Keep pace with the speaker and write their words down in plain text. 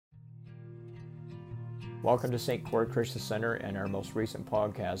Welcome to St. Clair Christian Center and our most recent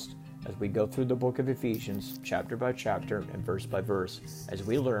podcast as we go through the book of Ephesians chapter by chapter and verse by verse as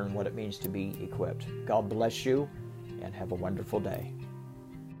we learn what it means to be equipped. God bless you and have a wonderful day.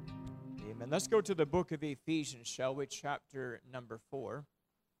 Amen. Let's go to the book of Ephesians, shall we? Chapter number 4.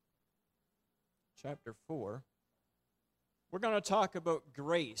 Chapter 4. We're going to talk about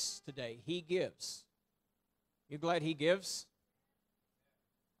grace today. He gives. You glad He gives?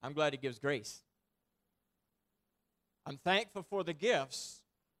 I'm glad He gives grace. I'm thankful for the gifts,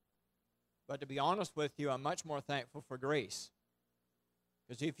 but to be honest with you, I'm much more thankful for grace.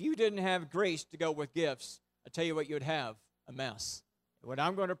 Because if you didn't have grace to go with gifts, I tell you what you'd have, a mess. What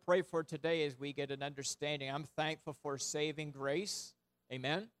I'm going to pray for today is we get an understanding. I'm thankful for saving grace.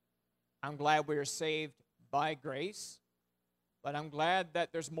 Amen. I'm glad we are saved by grace. But I'm glad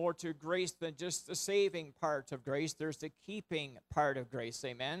that there's more to grace than just the saving part of grace. There's the keeping part of grace.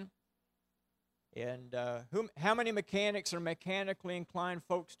 Amen. And how many mechanics or mechanically inclined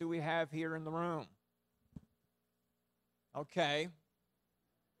folks do we have here in the room? Okay.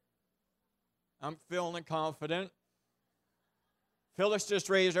 I'm feeling confident. Phyllis just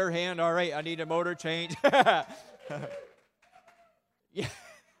raised her hand. All right, I need a motor change. Yeah.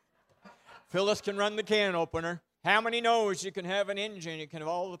 Phyllis can run the can opener. How many knows you can have an engine? You can have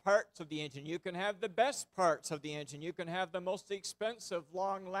all the parts of the engine. You can have the best parts of the engine. You can have the most expensive,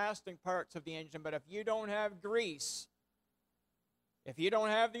 long-lasting parts of the engine. But if you don't have grease, if you don't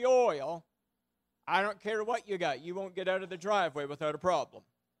have the oil, I don't care what you got. You won't get out of the driveway without a problem.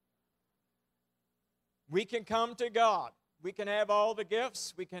 We can come to God. We can have all the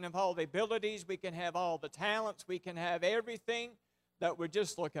gifts. We can have all the abilities. We can have all the talents. We can have everything that would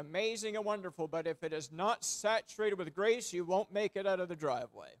just look amazing and wonderful, but if it is not saturated with grace, you won't make it out of the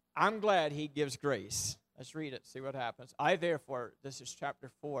driveway. I'm glad He gives grace. Let's read it, see what happens. I therefore, this is chapter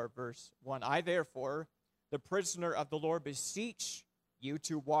 4, verse 1. I therefore, the prisoner of the Lord, beseech you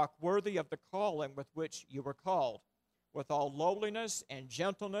to walk worthy of the calling with which you were called, with all lowliness and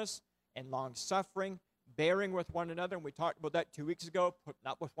gentleness and long-suffering, bearing with one another. And we talked about that 2 weeks ago, putting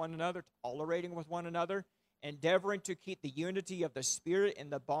up with one another, tolerating with one another, endeavoring to keep the unity of the Spirit in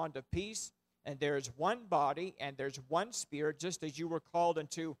the bond of peace. And there is one body, and there's one Spirit, just as you were called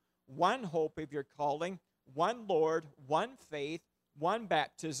into one hope of your calling, one Lord, one faith, one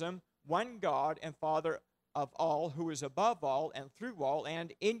baptism, one God and Father of all, who is above all and through all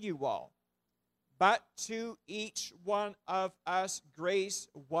and in you all. But to each one of us grace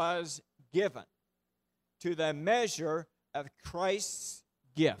was given to the measure of Christ's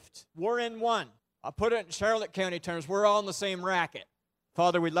gift. We're in one. I'll put it in Charlotte County terms. We're all in the same racket.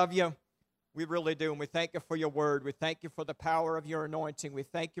 Father, we love you. We really do. And we thank you for your word. We thank you for the power of your anointing. We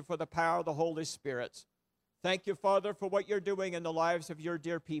thank you for the power of the Holy Spirit. Thank you, Father, for what you're doing in the lives of your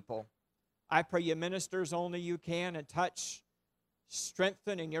dear people. I pray you minister as only you can and touch,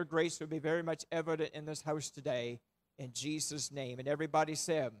 strengthen, and your grace will be very much evident in this house today. In Jesus' name. And everybody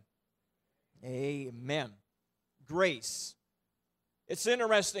said, amen. Grace. It's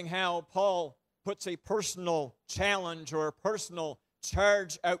interesting how Paul puts a personal challenge or a personal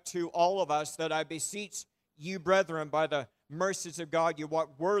charge out to all of us, that I beseech you, brethren, by the mercies of God, you walk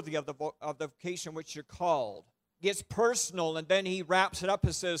worthy of the vocation which you're called. It gets personal, and then he wraps it up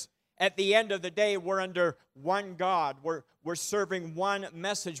and says, at the end of the day, we're under one God. We're serving one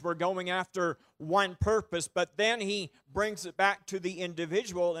message. We're going after one purpose. But then he brings it back to the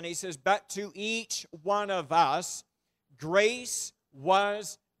individual, and he says, but to each one of us, grace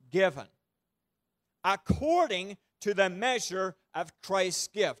was given, according to the measure of Christ's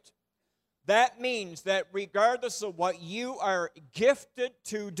gift. That means that regardless of what you are gifted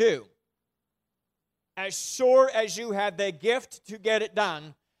to do, as sure as you have the gift to get it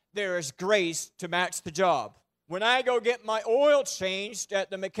done, there is grace to match the job. When I go get my oil changed at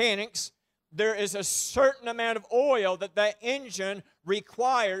the mechanics, there is a certain amount of oil that that engine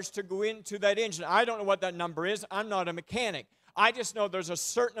requires to go into that engine. I don't know what that number is. I'm not a mechanic. I just know there's a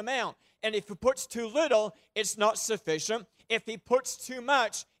certain amount. And if he puts too little, it's not sufficient. If he puts too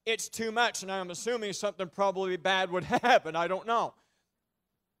much, it's too much. And I'm assuming something probably bad would happen. I don't know.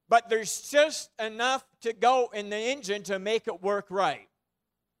 But there's just enough to go in the engine to make it work right.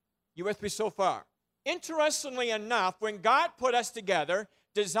 You with me so far? Interestingly enough, when God put us together,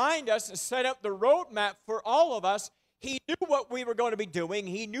 designed us, and set up the roadmap for all of us, He knew what we were going to be doing.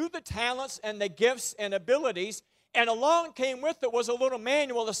 He knew the talents and the gifts and abilities. And along came with it was a little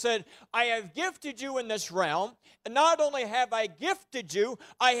manual that said, I have gifted you in this realm. And not only have I gifted you,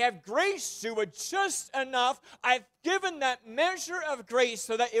 I have graced you with just enough. I've given that measure of grace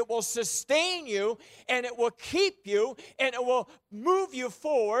so that it will sustain you and it will keep you and it will move you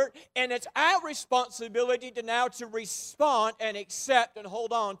forward. And it's our responsibility to now to respond and accept and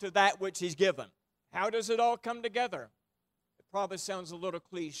hold on to that which He's given. How does it all come together? It probably sounds a little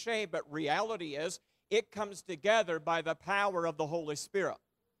cliche, but reality is, it comes together by the power of the Holy Spirit.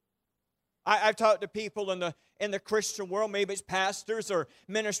 I've talked to people in the Christian world, maybe it's pastors or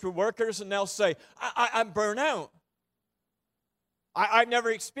ministry workers, and they'll say, I'm burnt out. I've never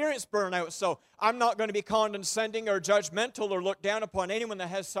experienced burnout, so I'm not going to be condescending or judgmental or look down upon anyone that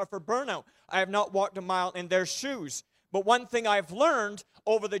has suffered burnout. I have not walked a mile in their shoes. But one thing I've learned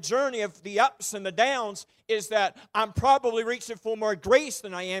over the journey of the ups and the downs is that I'm probably reaching for more grace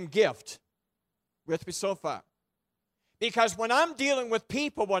than I am gift. With me so far. Because when I'm dealing with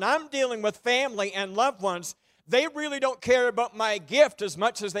people, when I'm dealing with family and loved ones, they really don't care about my gift as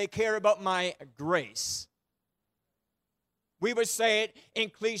much as they care about my grace. We would say it in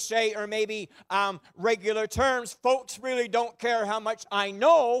cliche or maybe regular terms. Folks really don't care how much I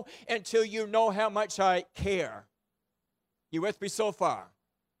know until you know how much I care. You with me so far?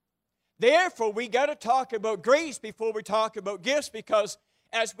 Therefore, we got to talk about grace before we talk about gifts, because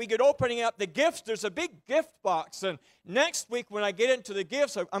as we get opening up the gifts, there's a big gift box. And next week when I get into the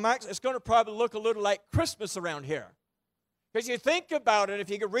gifts, it's going to probably look a little like Christmas around here. Because you think about it, if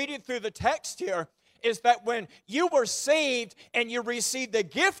you could read it through the text here, is that when you were saved and you received the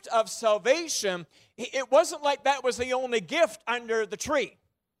gift of salvation, it wasn't like that was the only gift under the tree.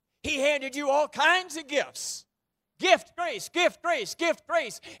 He handed you all kinds of gifts. Gift, grace, gift, grace, gift,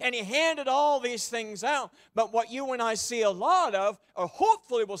 grace. And He handed all these things out. But what you and I see a lot of, or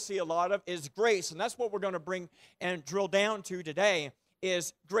hopefully we'll see a lot of, is grace. And that's what we're going to bring and drill down to today,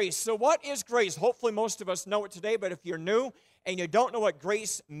 is grace. So what is grace? Hopefully most of us know it today, but if you're new and you don't know what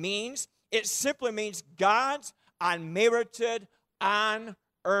grace means, it simply means God's unmerited,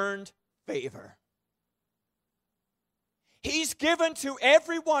 unearned favor. He's given to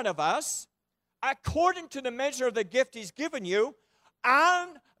every one of us, according to the measure of the gift He's given you,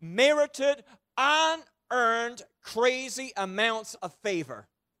 unmerited, unearned, crazy amounts of favor.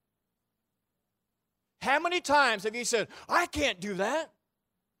 How many times have you said, I can't do that?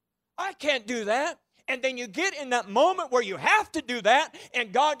 I can't do that. And then you get in that moment where you have to do that,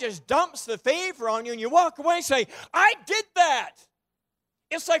 and God just dumps the favor on you, and you walk away and say, I did that.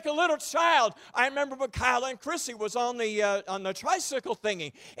 It's like a little child. I remember when Kyla and Chrissy was on the tricycle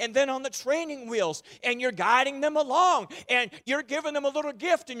thingy and then on the training wheels, and you're guiding them along, and you're giving them a little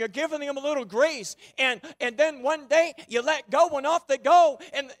gift, and you're giving them a little grace, and then one day you let go, and off they go,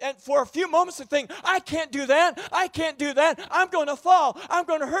 and for a few moments they think, I can't do that, I can't do that, I'm going to fall, I'm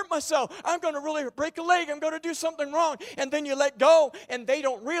going to hurt myself, I'm going to really break a leg, I'm going to do something wrong, and then you let go, and they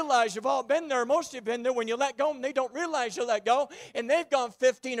don't realize, you've all been there, most of you have been there, when you let go, and they don't realize you let go, and they've gone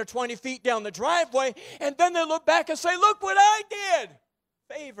 15 or 20 feet down the driveway, and then they look back and say, look what I did.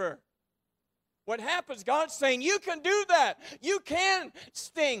 Favor. What happens? God's saying, you can do that. You can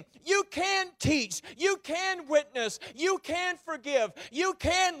sting. You can teach. You can witness. You can forgive. You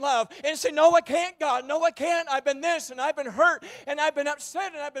can love. And say, no, I can't, God. No, I can't. I've been this, and I've been hurt, and I've been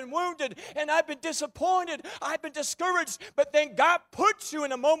upset, and I've been wounded, and I've been disappointed. I've been discouraged. But then God puts you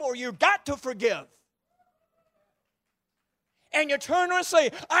in a moment where you've got to forgive. And you turn around and say,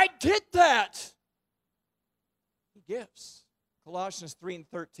 I did that. He gives. Colossians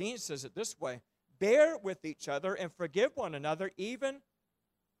 3:13 says it this way, bear with each other and forgive one another, even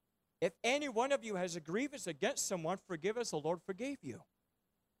if any one of you has a grievance against someone, forgive as the Lord forgave you.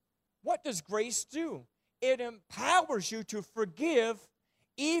 What does grace do? It empowers you to forgive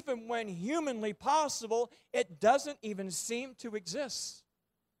even when humanly possible, it doesn't even seem to exist.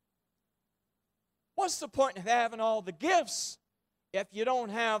 What's the point of having all the gifts if you don't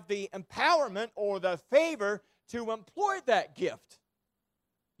have the empowerment or the favor to employ that gift?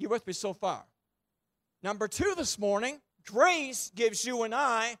 You with me so far? Number 2 this morning, grace gives you and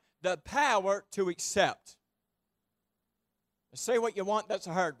I the power to accept. Say what you want, that's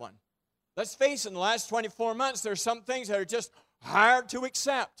a hard one. Let's face it, in the last 24 months, there's some things that are just hard to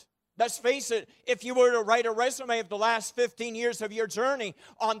accept. Let's face it, if you were to write a resume of the last 15 years of your journey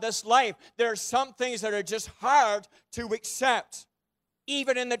on this life, there are some things that are just hard to accept.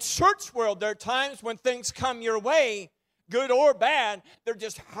 Even in the church world, there are times when things come your way, good or bad, they're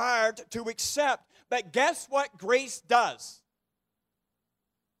just hard to accept. But guess what grace does?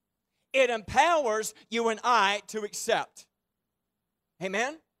 It empowers you and I to accept.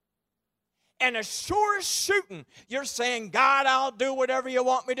 Amen? And as sure as shooting, you're saying, God, I'll do whatever you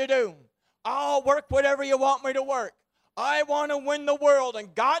want me to do. I'll work whatever you want me to work. I want to win the world.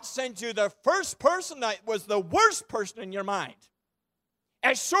 And God sends you the first person that was the worst person in your mind.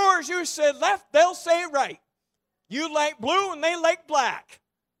 As sure as you say left, they'll say right. You like blue and they like black.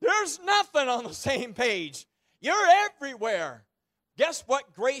 There's nothing on the same page. You're everywhere. Guess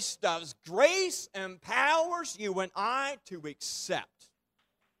what grace does? Grace empowers you and I to accept.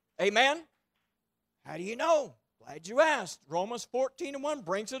 Amen? How do you know? Glad you asked. Romans 14:1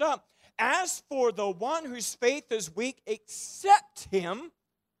 brings it up. As for the one whose faith is weak, accept him,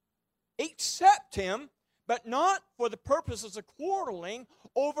 but not for the purposes of quarreling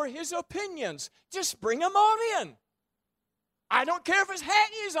over his opinions. Just bring him on in. I don't care if his hat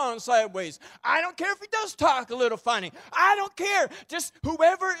is on sideways. I don't care if he does talk a little funny. I don't care. Just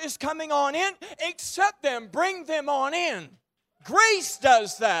whoever is coming on in, accept them. Bring them on in. Grace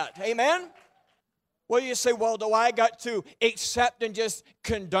does that. Amen? Well, you say, well, do I got to accept and just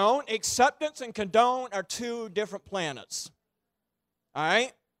condone? Acceptance and condone are two different planets. All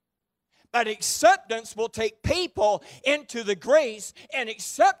right? But acceptance will take people into the grace, and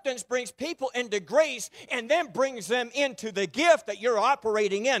acceptance brings people into grace and then brings them into the gift that you're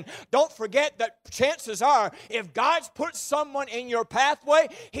operating in. Don't forget that chances are, if God's put someone in your pathway,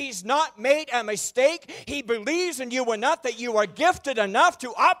 He's not made a mistake. He believes in you enough that you are gifted enough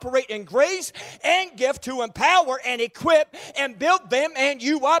to operate in grace and gift to empower and equip and build them and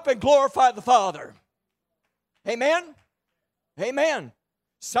you up and glorify the Father. Amen? Amen.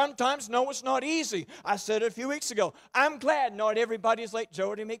 Sometimes, no, it's not easy. I said it a few weeks ago. I'm glad not everybody's like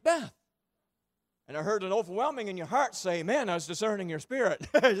Jody Macbeth. And I heard an overwhelming in your heart say, man, I was discerning your spirit.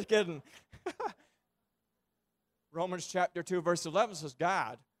 Just kidding. Romans chapter 2, verse 11 says,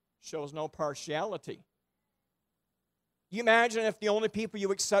 God shows no partiality. You imagine if the only people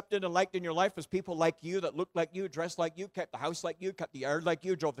you accepted and liked in your life was people like you, that looked like you, dressed like you, kept the house like you, kept the yard like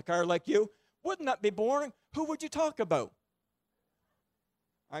you, drove the car like you? Wouldn't that be boring? Who would you talk about?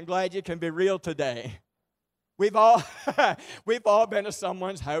 I'm glad you can be real today. We've all been to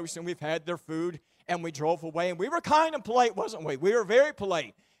someone's house and we've had their food and we drove away and we were kind of polite, wasn't we? We were very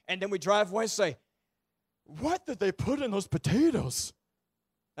polite. And then we drive away and say, what did they put in those potatoes?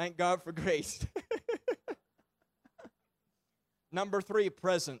 Thank God for grace. Number 3,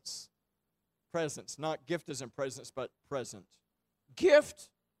 presence. Presence, not gift as in presence, but present. Gift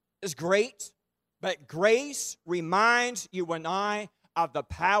is great, but grace reminds you and I of the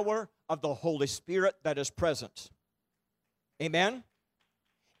power of the Holy Spirit that is present. Amen?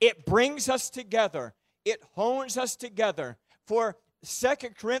 It brings us together. It hones us together. For 2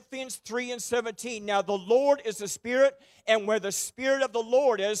 Corinthians 3:17, now the Lord is the Spirit, and where the Spirit of the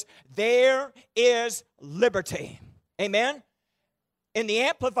Lord is, there is liberty. Amen? In the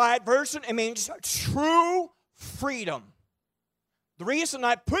Amplified Version, it means true freedom. The reason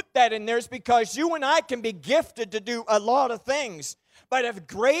I put that in there is because you and I can be gifted to do a lot of things. But if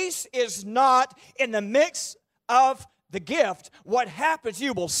grace is not in the mix of the gift, what happens?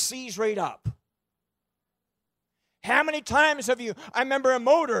 You will seize right up. How many times have you, I remember a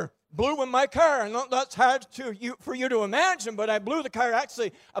motor blew in my car, and that's hard for you to imagine, but I blew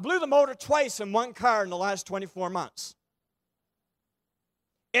the motor twice in one car in the last 24 months.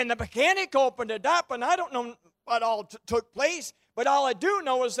 And the mechanic opened it up, and I don't know what all took place, but all I do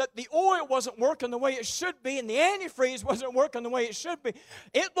know is that the oil wasn't working the way it should be, and the antifreeze wasn't working the way it should be.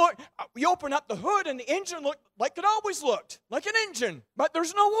 We opened up the hood, and the engine looked like it always looked, like an engine, but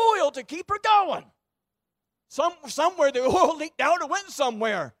there's no oil to keep her going. Somewhere the oil leaked out or went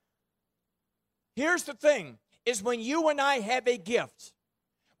somewhere. Here's the thing, is when you and I have a gift,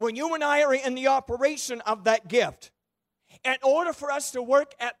 when you and I are in the operation of that gift, in order for us to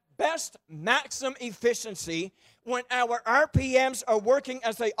work at best maximum efficiency, when our RPMs are working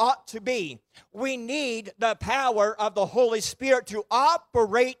as they ought to be, we need the power of the Holy Spirit to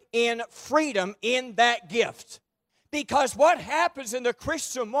operate in freedom in that gift. Because what happens in the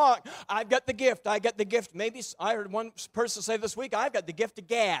Christian walk, I've got the gift, maybe I heard one person say this week, I've got the gift to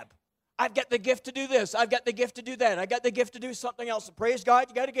gab. I've got the gift to do this. I've got the gift to do that. I got the gift to do something else. Praise God,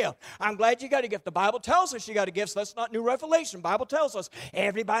 you got a gift. I'm glad you got a gift. The Bible tells us you got a gift. So that's not new revelation. The Bible tells us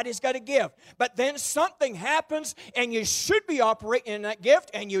everybody's got a gift. But then something happens, and you should be operating in that gift,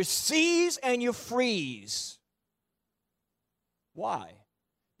 and you seize and you freeze. Why?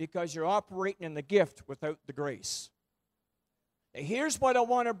 Because you're operating in the gift without the grace. Now, here's what I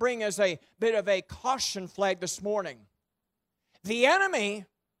want to bring as a bit of a caution flag this morning. The enemy,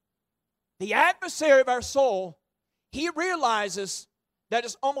 the adversary of our soul, he realizes that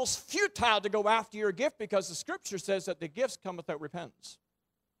it's almost futile to go after your gift because the Scripture says that the gifts come without repentance.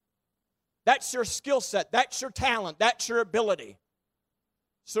 That's your skill set. That's your talent. That's your ability.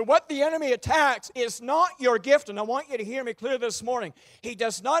 So what the enemy attacks is not your gift, and I want you to hear me clear this morning. He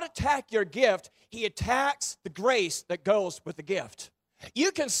does not attack your gift. He attacks the grace that goes with the gift.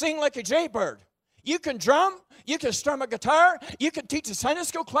 You can sing like a jaybird. You can drum, you can strum a guitar, you can teach a Sunday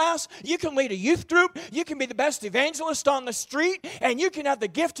school class, you can lead a youth group, you can be the best evangelist on the street, and you can have the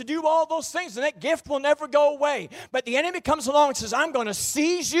gift to do all those things, and that gift will never go away. But the enemy comes along and says, I'm going to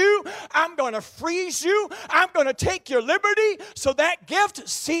seize you, I'm going to freeze you, I'm going to take your liberty. So that gift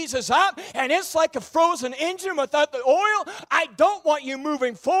seizes up, and it's like a frozen engine without the oil. I don't want you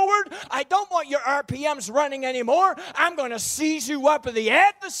moving forward. I don't want your RPMs running anymore. I'm going to seize you up. And the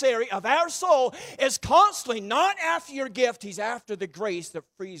adversary of our soul is constantly not after your gift. He's after the grace that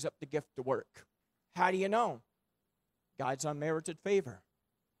frees up the gift to work. How do you know? God's unmerited favor.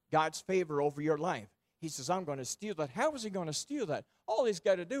 God's favor over your life. He says, I'm going to steal that. How is he going to steal that? All he's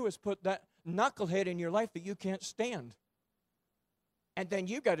got to do is put that knucklehead in your life that you can't stand. And then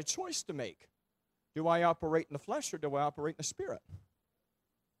you got a choice to make. Do I operate in the flesh or do I operate in the spirit?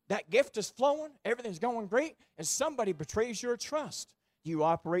 That gift is flowing, everything's going great, and somebody betrays your trust. Do you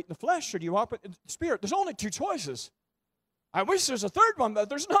operate in the flesh or do you operate in the spirit? There's only two choices. I wish there's a third one, but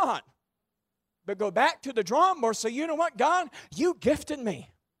there's not. But go back to the drawing board, say, you know what, God, you gifted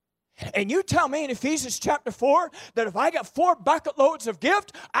me. And you tell me in Ephesians chapter 4 that if I got 4 bucket loads of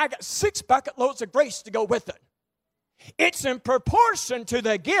gift, I got 6 bucket loads of grace to go with it. It's in proportion to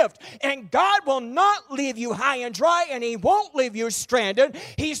the gift. And God will not leave you high and dry, and he won't leave you stranded.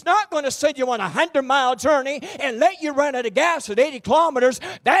 He's not going to send you on a 100-mile journey and let you run out of gas at 80 kilometers.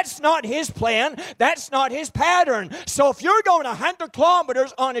 That's not his plan. That's not his pattern. So if you're going 100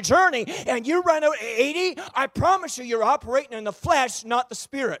 kilometers on a journey and you run out at 80, I promise you you're operating in the flesh, not the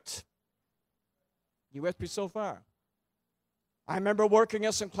spirit. You with me so far? I remember working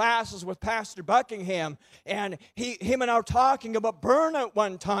in some classes with Pastor Buckingham, and him and I were talking about burnout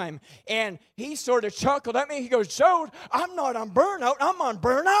one time, and he sort of chuckled at me. He goes, Joe, I'm not on burnout, I'm on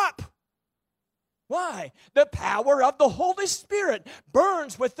burn up. Why? The power of the Holy Spirit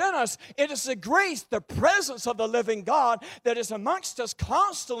burns within us. It is the grace, the presence of the living God that is amongst us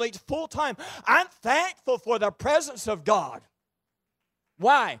constantly, full time. I'm thankful for the presence of God.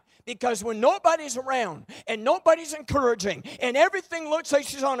 Why? Because when nobody's around and nobody's encouraging and everything looks like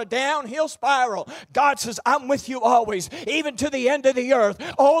she's on a downhill spiral, God says, I'm with you always, even to the end of the earth.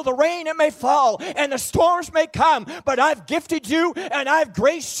 Oh, the rain, it may fall and the storms may come, but I've gifted you and I've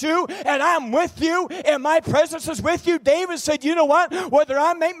graced you and I'm with you and my presence is with you. David said, you know what? Whether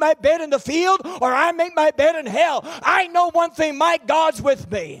I make my bed in the field or I make my bed in hell, I know one thing, my God's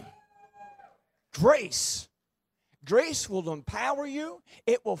with me. Grace. Grace will empower you.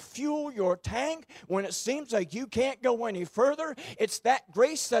 It will fuel your tank when it seems like you can't go any further. It's that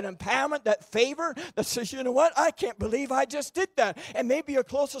grace, that empowerment, that favor that says, you know what? I can't believe I just did that. And maybe your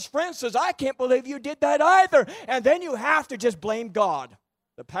closest friend says, I can't believe you did that either. And then you have to just blame God.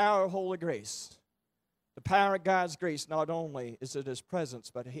 The power of holy grace. The power of God's grace not only is it His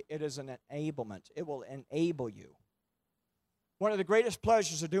presence, but it is an enablement. It will enable you. One of the greatest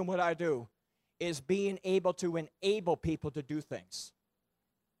pleasures of doing what I do is being able to enable people to do things.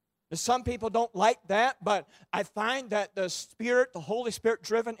 Now, some people don't like that, but I find that the Spirit, the Holy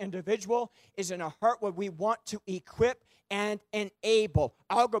Spirit-driven individual is in a heart where we want to equip and enable.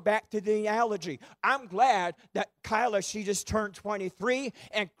 I'll go back to the analogy. I'm glad that Kyla, she just turned 23,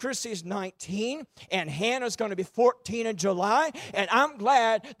 and Chrissy's 19, and Hannah's going to be 14 in July, and I'm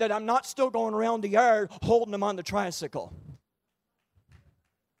glad that I'm not still going around the yard holding them on the tricycle.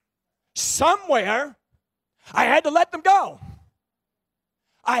 Somewhere, I had to let them go.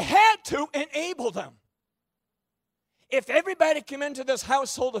 I had to enable them. If everybody came into this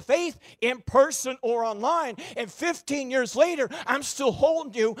household of faith in person or online, and 15 years later, I'm still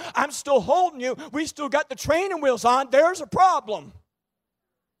holding you, we still got the training wheels on, there's a problem.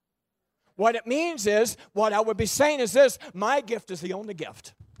 What it means is, what I would be saying is this, my gift is the only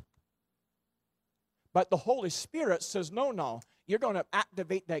gift. But the Holy Spirit says, no. You're going to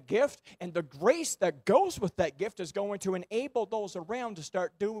activate that gift, and the grace that goes with that gift is going to enable those around to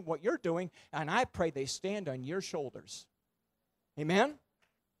start doing what you're doing, and I pray they stand on your shoulders. Amen?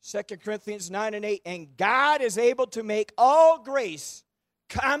 2 Corinthians 9 and 8, and God is able to make all grace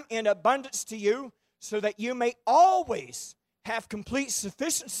come in abundance to you, so that you may always have complete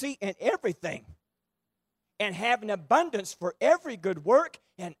sufficiency in everything, and have an abundance for every good work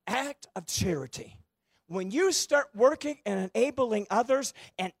and act of charity. When you start working and enabling others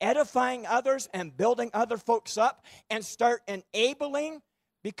and edifying others and building other folks up and start enabling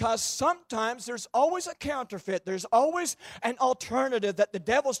Because sometimes there's always a counterfeit. There's always an alternative that the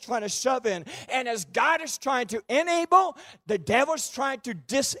devil's trying to shove in. And as God is trying to enable, the devil's trying to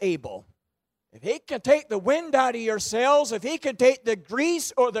disable. If he can take the wind out of your sails, if he can take the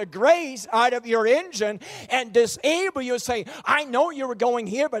grease or the grace out of your engine and disable you and say, I know you were going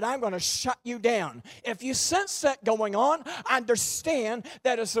here, but I'm going to shut you down. If you sense that going on, understand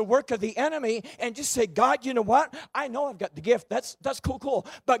that it's the work of the enemy and just say, God, you know what? I know I've got the gift. That's cool.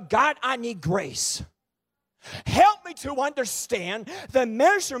 But God, I need grace. Help me to understand the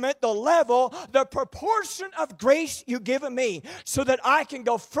measurement, the level, the proportion of grace you've given me so that I can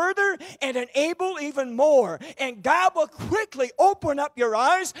go further and enable even more. And God will quickly open up your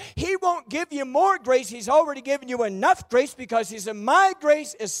eyes. He won't give you more grace. He's already given you enough grace because He said, my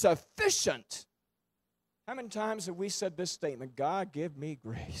grace is sufficient. How many times have we said this statement, God, give me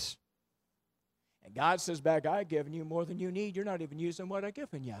grace? And God says back, I've given you more than you need. You're not even using what I've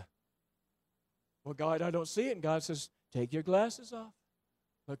given you. Well, God, I don't see it. And God says, take your glasses off.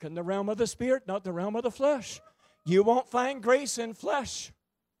 Look in the realm of the Spirit, not the realm of the flesh. You won't find grace in flesh.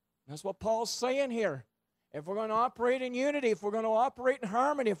 That's what Paul's saying here. If we're going to operate in unity, if we're going to operate in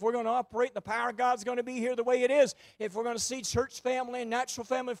harmony, if we're going to operate, the power of God's going to be here the way it is. If we're going to see church family and natural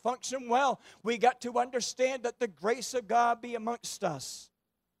family function well, we got to understand that the grace of God be amongst us.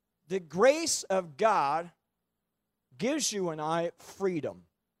 The grace of God gives you and I freedom.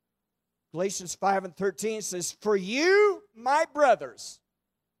 Galatians 5:13 says, for you, my brothers,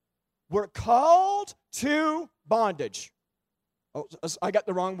 were called to bondage. Oh, I got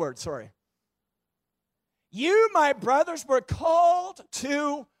the wrong word, sorry. You, my brothers, were called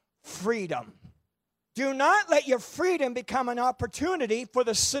to freedom. Do not let your freedom become an opportunity for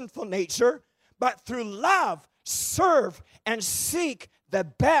the sinful nature, but through love, serve and seek the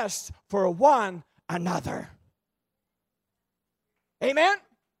best for one another. Amen?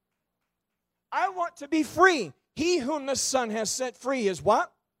 I want to be free. He whom the Son has set free is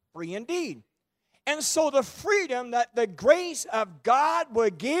what? Free indeed. And so the freedom that the grace of God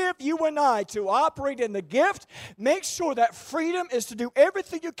will give you and I to operate in the gift, make sure that freedom is to do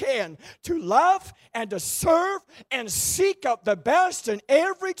everything you can to love and to serve and seek out the best in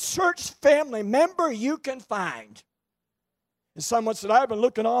every church family member you can find. And someone said, I've been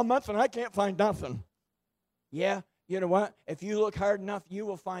looking all month and I can't find nothing. Yeah. You know what? If you look hard enough, you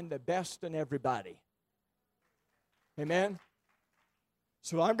will find the best in everybody. Amen?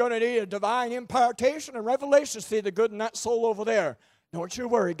 So I'm going to need a divine impartation and revelation to see the good in that soul over there. Don't you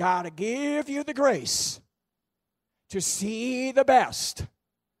worry. God will give you the grace to see the best.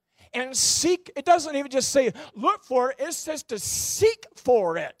 And seek, it doesn't even just say look for it. It says to seek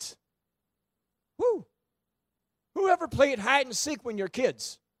for it. Woo. Who ever played hide and seek when you're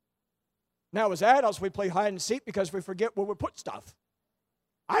kids? Now, as adults, we play hide and seek because we forget where we put stuff.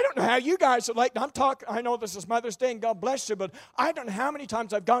 I don't know how you guys are like, I know this is Mother's Day and God bless you, but I don't know how many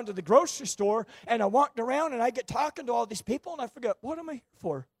times I've gone to the grocery store and I walked around and I get talking to all these people and I forget, what am I here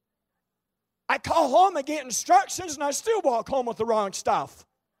for? I call home and get instructions and I still walk home with the wrong stuff.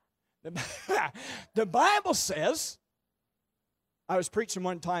 The Bible says, I was preaching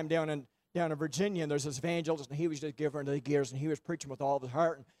one time down in Virginia, and there's this evangelist, and he was just giving the gears, and he was preaching with all his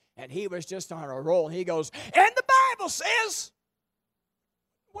heart, and he was just on a roll, and he goes, and the Bible says,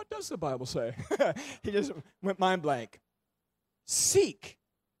 what does the Bible say? He just went mind blank. Seek.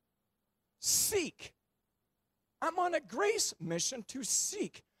 Seek. I'm on a grace mission to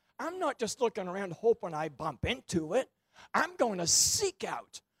seek. I'm not just looking around hoping I bump into it. I'm going to seek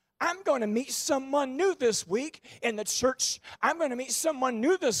out. I'm going to meet someone new this week in the church. I'm going to meet someone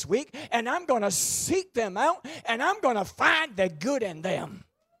new this week, and I'm going to seek them out, and I'm going to find the good in them.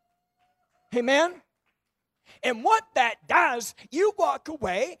 Amen? And what that does, you walk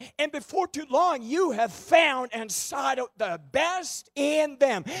away, and before too long, you have found and sought out the best in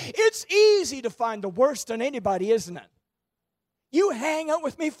them. It's easy to find the worst in anybody, isn't it? You hang out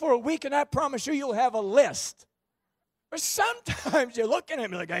with me for a week, and I promise you, you'll have a list. But sometimes you're looking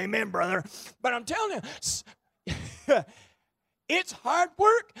at me like, amen, brother. But I'm telling you, it's hard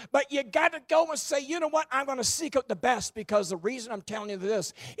work, but you got to go and say, you know what, I'm going to seek out the best, because the reason I'm telling you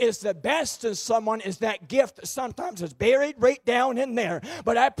this is the best in someone is that gift that sometimes is buried right down in there.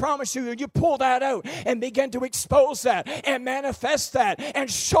 But I promise you, you pull that out and begin to expose that and manifest that and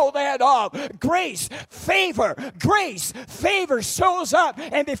show that off. Grace, favor shows up,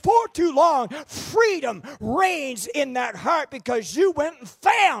 and before too long, freedom reigns in that heart because you went and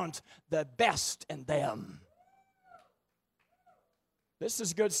found the best in them. This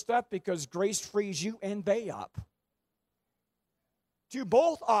is good stuff because grace frees you and they up to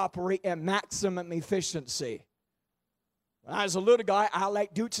both operate at maximum efficiency. When I was a little guy, I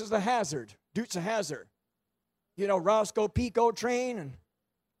liked Dukes of Hazzard. Dukes of Hazzard. You know, Roscoe P. Coltrane and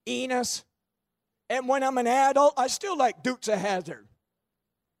Enos. And when I'm an adult, I still like Dukes of Hazzard.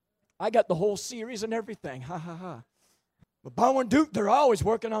 I got the whole series and everything. Ha, ha, ha. But Bo and Duke, they're always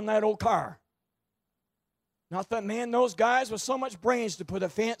working on that old car. Not that, man, those guys with so much brains to put a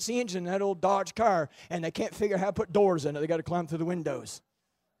fancy engine in that old Dodge car, and they can't figure out how to put doors in it. They got to climb through the windows.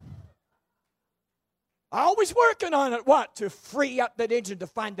 Always working on it. What? To free up that engine, to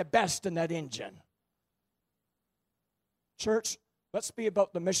find the best in that engine. Church, let's be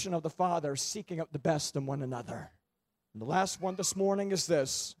about the mission of the Father, seeking out the best in one another. And the last one this morning is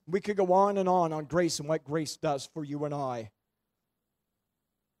this. We could go on grace and what grace does for you and I,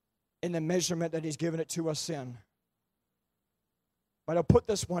 in the measurement that He's given it to us in. But I'll put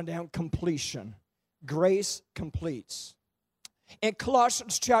this one down, completion. Grace completes. In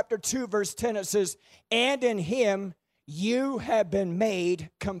Colossians chapter 2, verse 10, it says, and in Him you have been made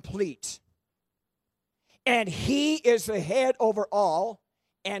complete. And He is the head over all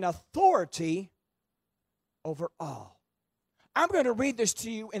and authority over all. I'm going to read this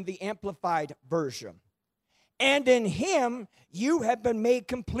to you in the Amplified Version. And in Him you have been made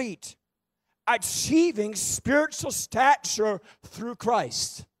complete, achieving spiritual stature through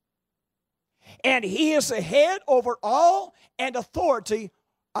Christ. And He is the head over all and authority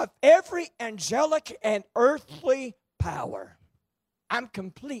of every angelic and earthly power. I'm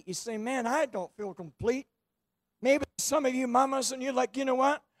complete. You say, man, I don't feel complete. Maybe some of you mamas and you're like, you know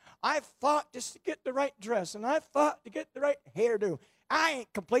what? I fought just to get the right dress, and I fought to get the right hairdo. I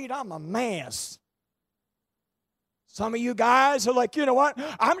ain't complete. I'm a mess. Some of you guys are like, you know what?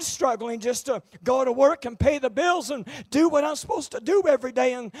 I'm struggling just to go to work and pay the bills and do what I'm supposed to do every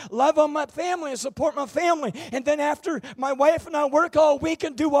day and love on my family and support my family. And then after my wife and I work all week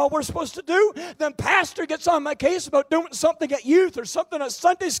and do all we're supposed to do, then pastor gets on my case about doing something at youth or something at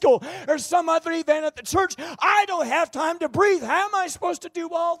Sunday school or some other event at the church. I don't have time to breathe. How am I supposed to do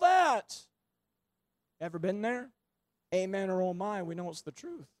all that? Ever been there? Amen or oh my, we know it's the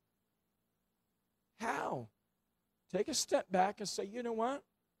truth. How? Take a step back and say, you know what?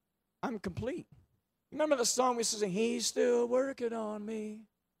 I'm complete. Remember the song we say, He's still working on me.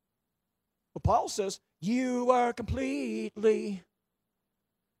 Well, Paul says, you are completely.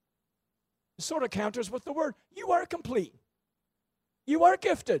 It sort of counters with the word, you are complete. You are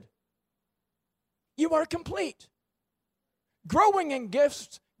gifted. You are complete. Growing in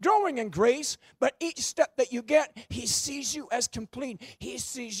gifts, growing in grace, but each step that you get, He sees you as complete. He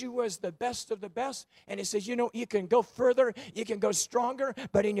sees you as the best of the best. And He says, you know, you can go further, you can go stronger,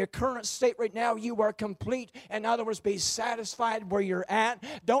 but in your current state right now, you are complete. In other words, be satisfied where you're at.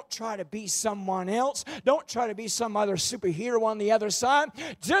 Don't try to be someone else. Don't try to be some other superhero on the other side.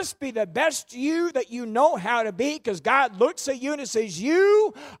 Just be the best you that you know how to be, because God looks at you and says,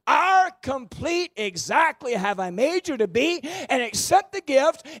 you are complete. Exactly have I made you to be, and accept the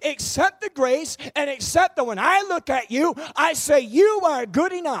gift, accept the grace, and accept that when I look at you, I say you are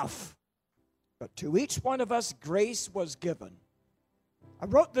good enough. But to each one of us, grace was given. I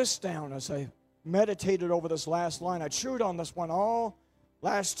wrote this down as I meditated over this last line. I chewed on this one all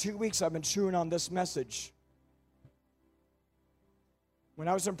last 2 weeks. I've been chewing on this message. When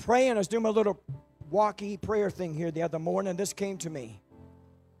I was in praying, I was doing my little walkie prayer thing here the other morning, this came to me.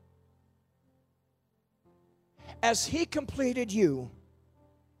 As He completed you,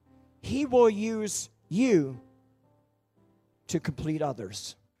 He will use you to complete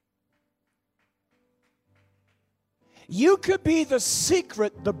others. You could be the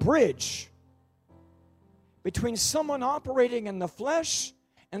secret, the bridge between someone operating in the flesh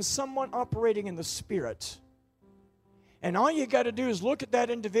and someone operating in the spirit. And all you got to do is look at that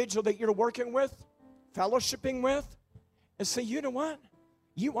individual that you're working with, fellowshipping with, and say, you know what?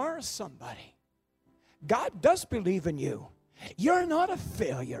 You are somebody. God does believe in you. You're not a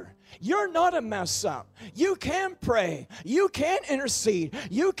failure. You're not a mess up. You can pray. You can intercede.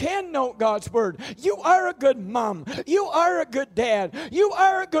 You can know God's word. You are a good mom. You are a good dad. You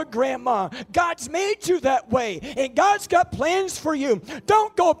are a good grandma. God's made you that way, and God's got plans for you.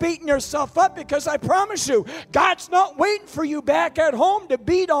 Don't go beating yourself up, because I promise you, God's not waiting for you back at home to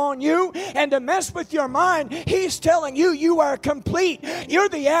beat on you and to mess with your mind. He's telling you, you are complete. You're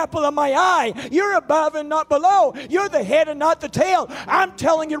the apple of my eye. You're above and not below. You're the head and not the tail. I'm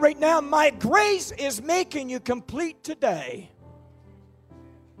telling you right now, my grace is making you complete today.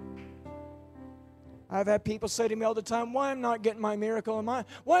 I've had people say to me all the time, why am I not getting my miracle?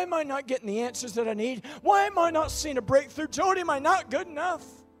 Why am I not getting the answers that I need? Why am I not seeing a breakthrough? Jody, am I not good enough?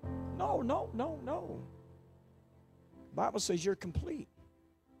 No. The Bible says you're complete.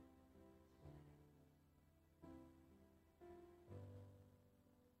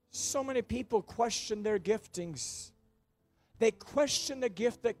 So many people question their giftings. They question the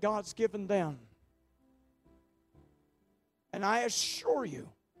gift that God's given them. And I assure you,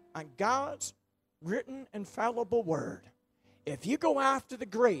 on God's written infallible word, if you go after the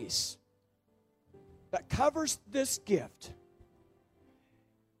grace that covers this gift,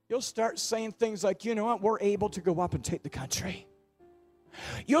 you'll start saying things like, you know what, we're able to go up and take the country.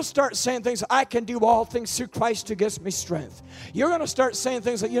 You'll start saying things, I can do all things through Christ who gives me strength. You're going to start saying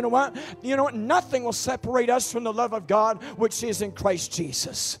things like, you know what, nothing will separate us from the love of God which is in Christ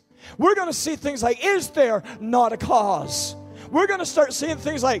Jesus. We're going to see things like, is there not a cause? We're going to start seeing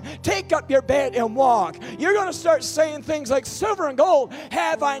things like, take up your bed and walk. You're going to start saying things like, silver and gold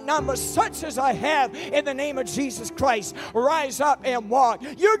have I none, but such as I have in the name of Jesus Christ, rise up and walk.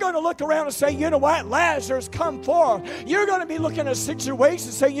 You're going to look around and say, you know what, Lazarus, come forth. You're going to be looking at situations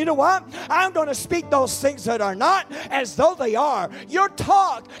and say, you know what, I'm going to speak those things that are not as though they are. Your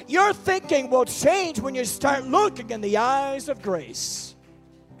talk, your thinking will change when you start looking in the eyes of grace.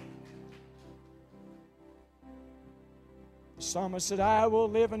 The psalmist said, I will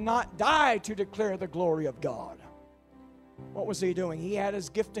live and not die to declare the glory of God. What was he doing? He had his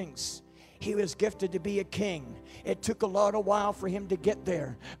giftings. He was gifted to be a king. It took a lot of while for him to get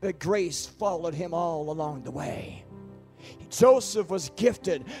there, but grace followed him all along the way. Joseph was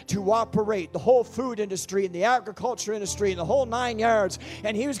gifted to operate the whole food industry and the agriculture industry and the whole 9 yards.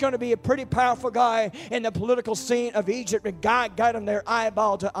 And he was going to be a pretty powerful guy in the political scene of Egypt. And God got him there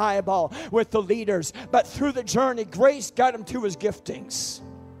eyeball to eyeball with the leaders. But through the journey, grace got him to his giftings.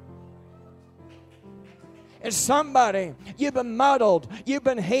 And somebody, you've been muddled, you've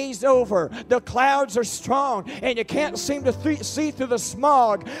been hazed over, the clouds are strong, and you can't seem to see through the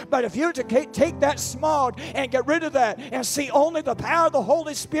smog. But if you take that smog and get rid of that and see only the power of the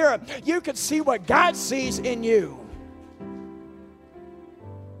Holy Spirit, you can see what God sees in you.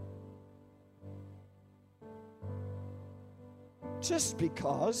 Just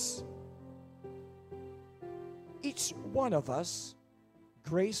because each one of us,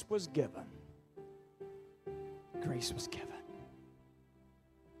 grace was given. Grace was given.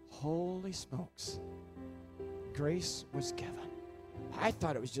 Holy smokes. Grace was given. I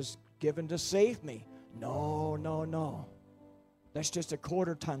thought it was just given to save me. No, no, no. That's just a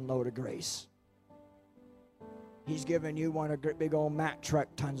 1/4 ton load of grace. He's given you one of big old Mack truck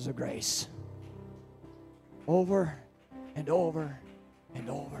tons of grace. Over and over and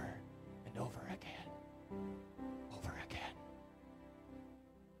over and over again.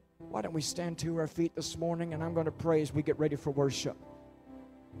 Why don't we stand to our feet this morning, and I'm going to pray as we get ready for worship.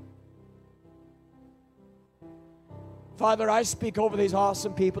 Father, I speak over these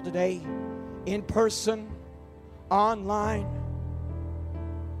awesome people today, in person, online.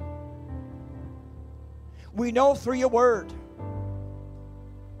 We know through your word,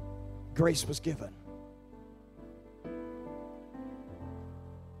 grace was given.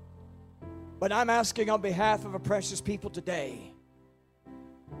 But I'm asking on behalf of a precious people today,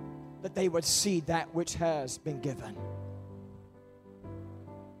 that they would see that which has been given.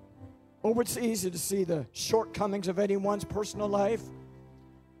 Oh, it's easy to see the shortcomings of anyone's personal life.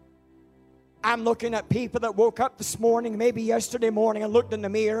 I'm looking at people that woke up this morning, maybe yesterday morning, and looked in the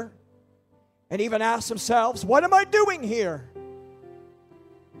mirror and even asked themselves, what am I doing here?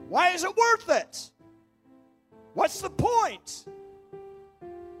 Why is it worth it? What's the point?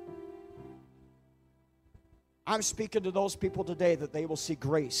 I'm speaking to those people today that they will see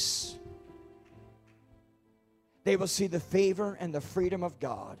grace. They will see the favor and the freedom of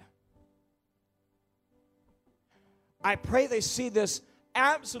God. I pray they see this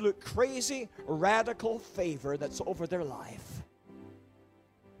absolute crazy, radical favor that's over their life.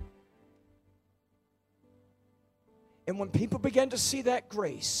 And when people begin to see that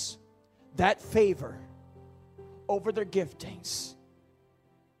grace, that favor over their giftings,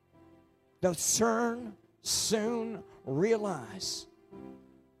 they'll soon realize,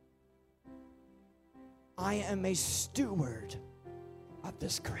 I am a steward of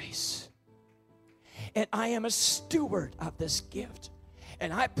this grace. And I am a steward of this gift.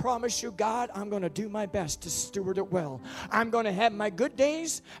 And I promise you, God, I'm going to do my best to steward it well. I'm going to have my good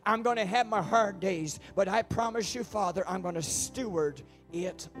days. I'm going to have my hard days. But I promise you, Father, I'm going to steward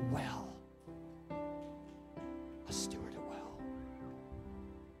it well. I'll steward it well.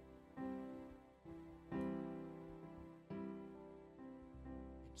 In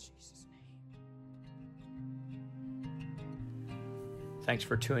Jesus' name. Thanks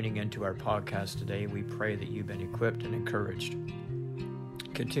for tuning into our podcast today. We pray that you've been equipped and encouraged.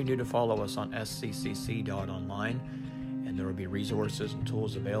 Continue to follow us on sccc.online, and there will be resources and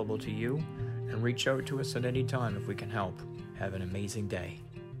tools available to you. And reach out to us at any time if we can help. Have an amazing day.